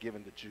that he had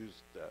given the Jews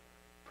the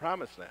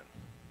promised land.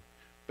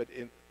 But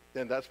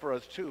then that's for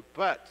us too.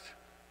 But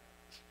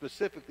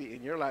specifically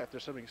in your life,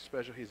 there's something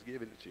special he's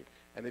given to you.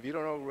 And if you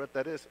don't know what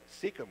that is,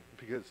 seek him,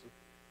 because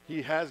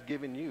he has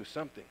given you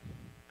something.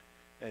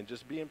 And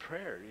just be in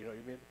prayer. You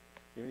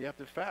know, you have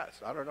to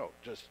fast. I don't know.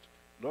 Just,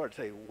 Lord,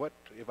 say, what,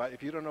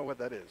 if you don't know what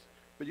that is.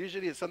 But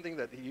usually it's something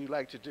that you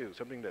like to do,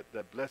 something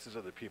that blesses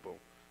other people.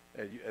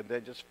 And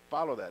then just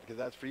follow that, because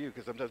that's for you.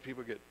 Because sometimes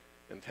people get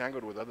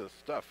entangled with other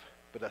stuff,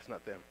 but that's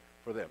not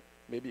for them.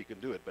 Maybe you can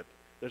do it, but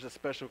there's a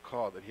special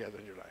call that he has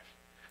on your life.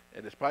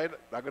 And it's probably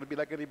not going to be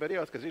like anybody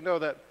else, because you know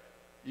that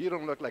you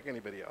don't look like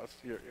anybody else.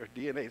 Your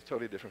DNA is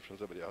totally different from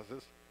somebody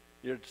else's.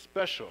 You're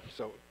special,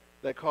 so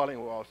that calling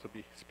will also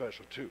be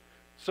special too.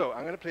 So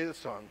I'm going to play this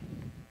song,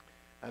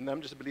 and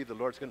I'm just believe the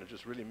Lord's going to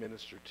just really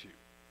minister to you.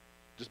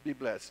 Just be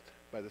blessed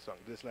by the song,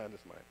 This Land Is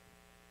Mine.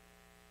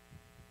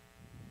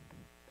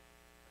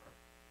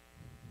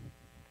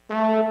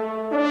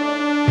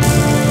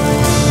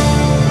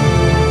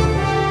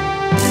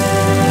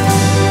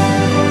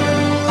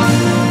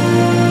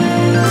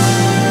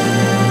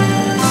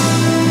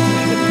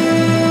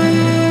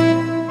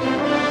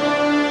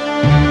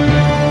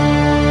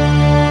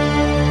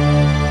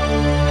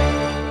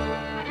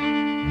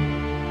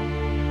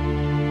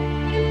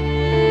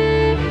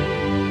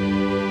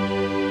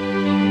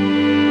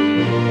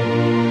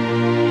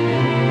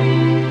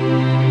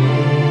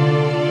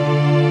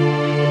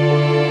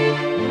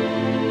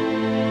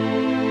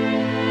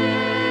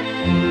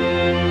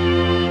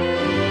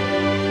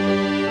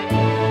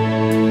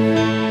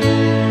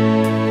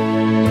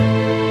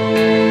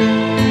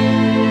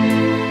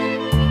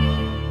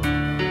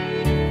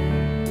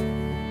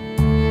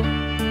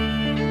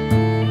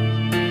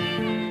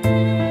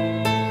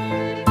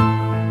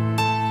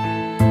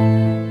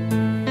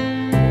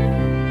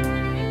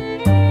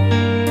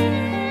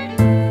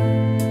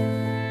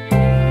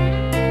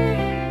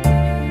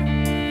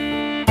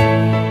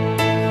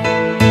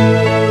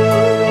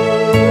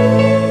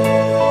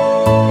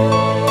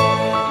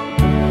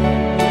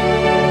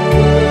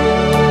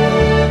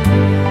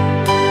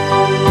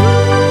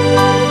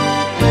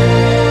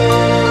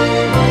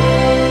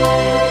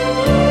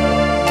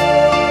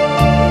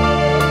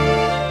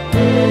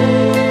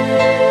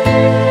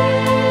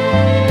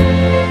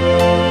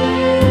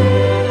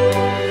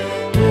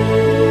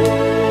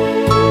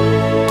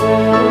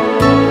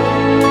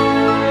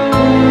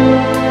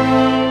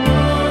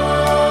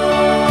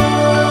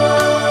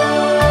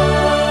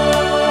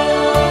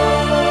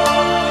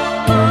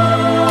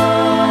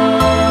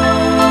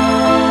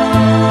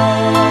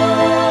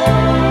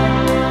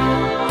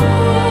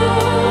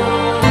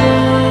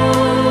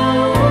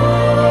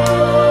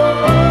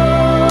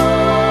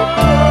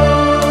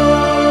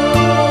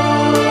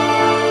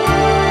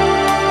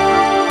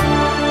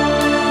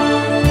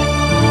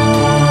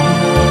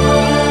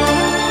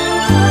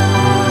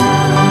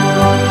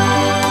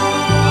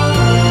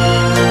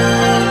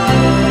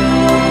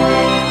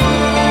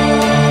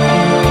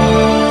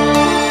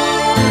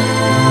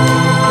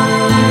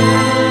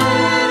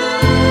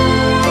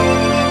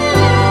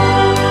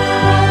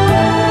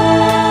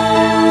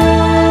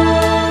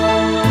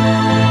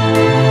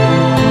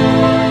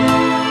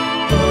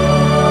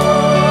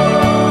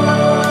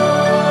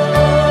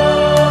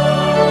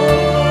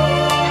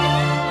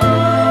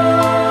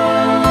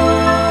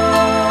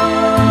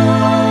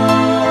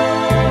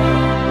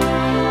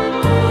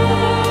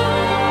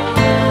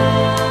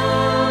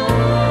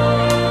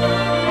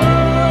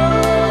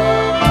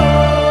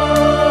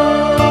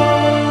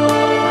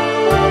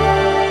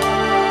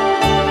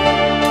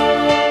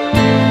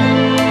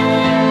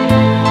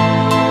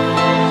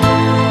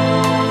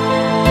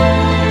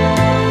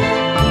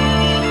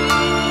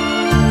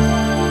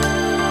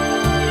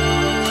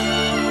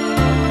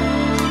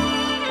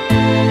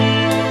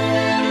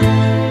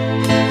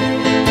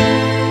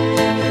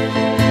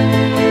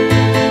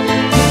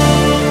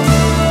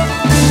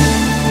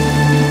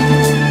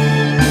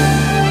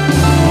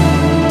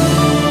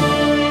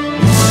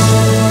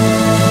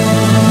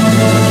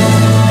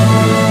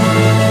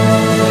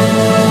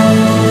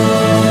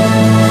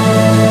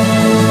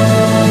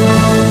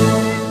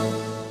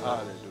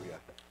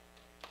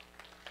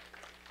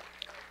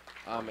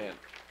 Amen.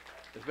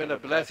 It's been a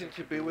blessing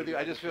to be with you.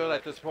 I just feel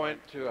at this point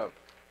to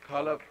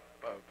call up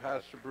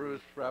Pastor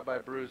Bruce, Rabbi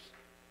Bruce.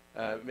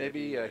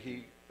 Maybe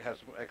he has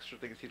some extra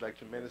things he'd like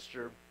to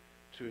minister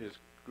to his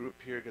group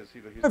here. Because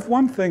I have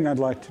one thing I'd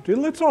like to do.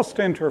 Let's all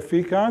stand to our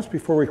feet, guys,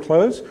 before we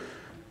close.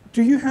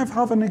 Do you have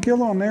Hava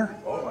Nagila on there?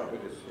 Oh, my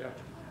goodness, yeah.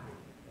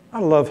 I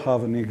love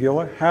Hava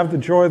Nagila. Have the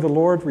joy of the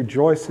Lord,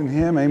 rejoice in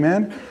Him.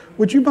 Amen.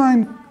 Would you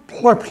mind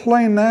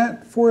playing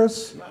that for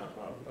us?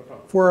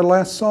 For our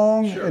last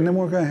song, sure. And then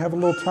we're going to have a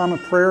little time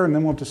of prayer, and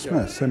then we'll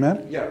dismiss. Yeah.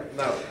 Amen? Yeah.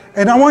 No.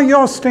 And I want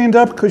y'all to stand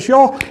up, because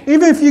y'all,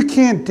 even if you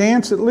can't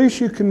dance, at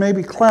least you can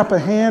maybe clap a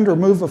hand or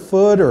move a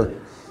foot or...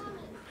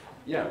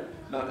 Yeah.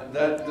 Now,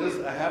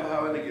 this, I have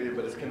how I get it,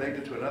 but it's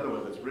connected to another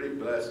one that's really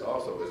blessed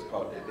also. It's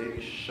called Edeni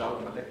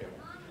Shalom Aleichem.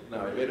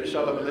 Now, Edeni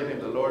Shalom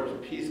Aleichem, the Lord's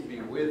peace be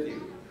with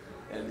you.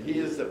 And He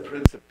is the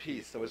Prince of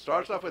Peace. So it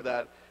starts off with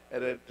that,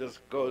 and it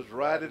just goes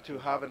right into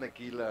Hava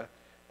Nagila,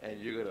 and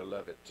you're going to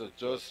love it. So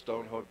just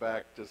don't hold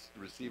back. Just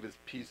receive His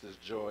peace, His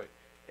joy,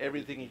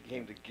 everything he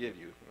came to give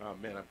you. Oh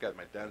man, I've got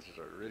my dancers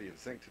are really in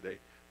sync today.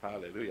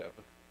 Hallelujah.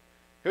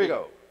 Here we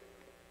go.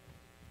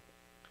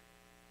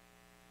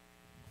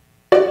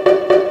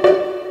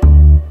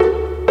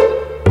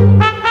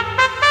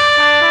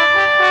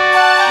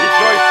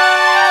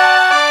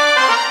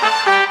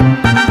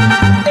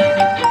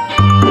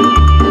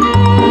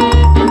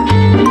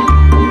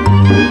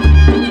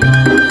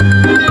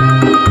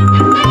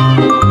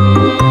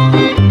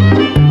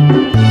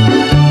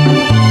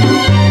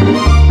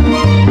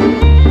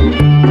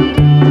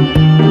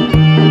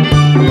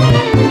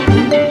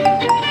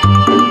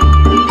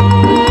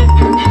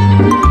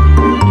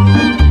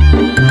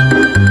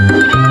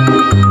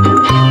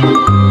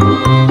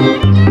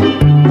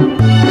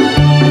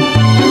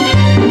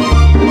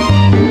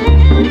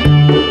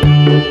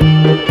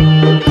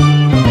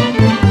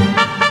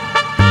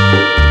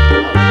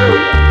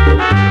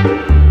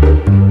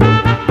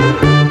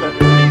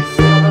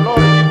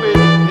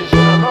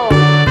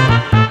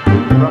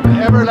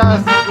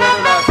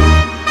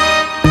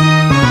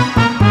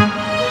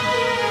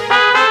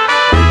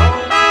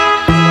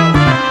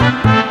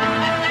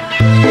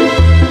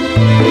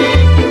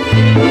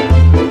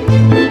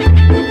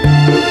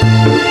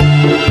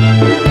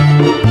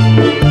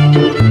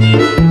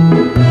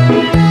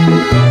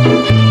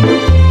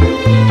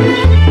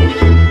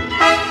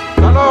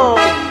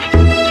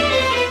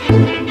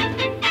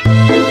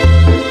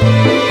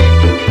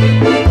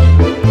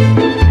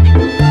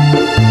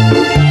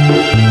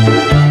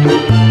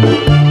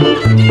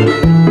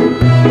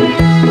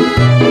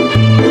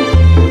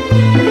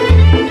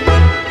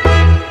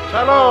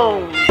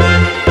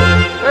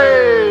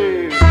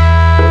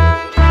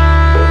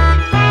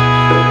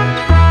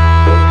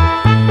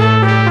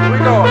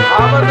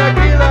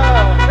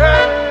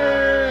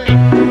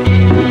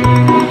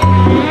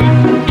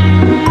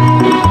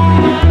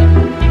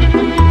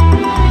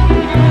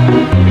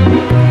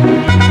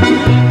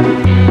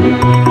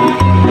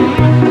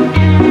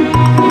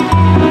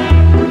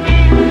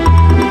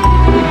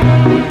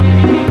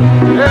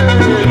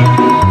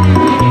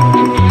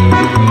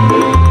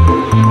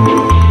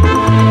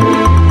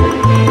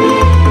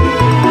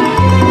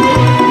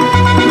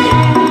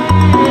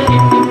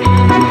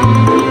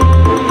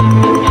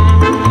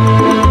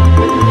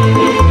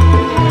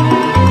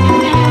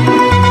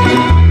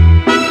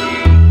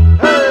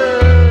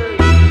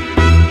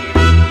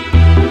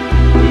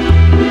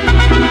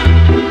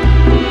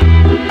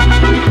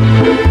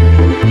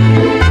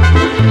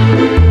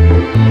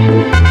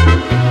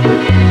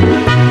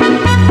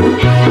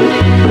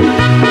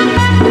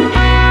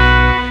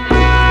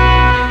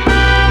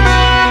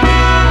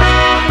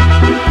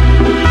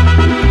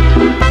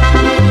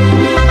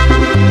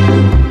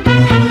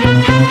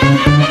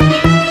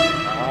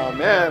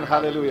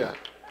 Hallelujah.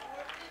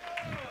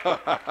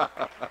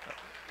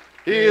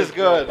 He is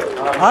good.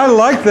 I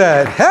like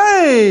that.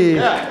 Hey!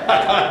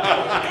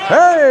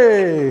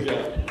 Hey!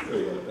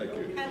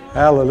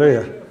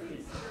 Hallelujah.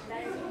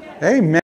 Amen.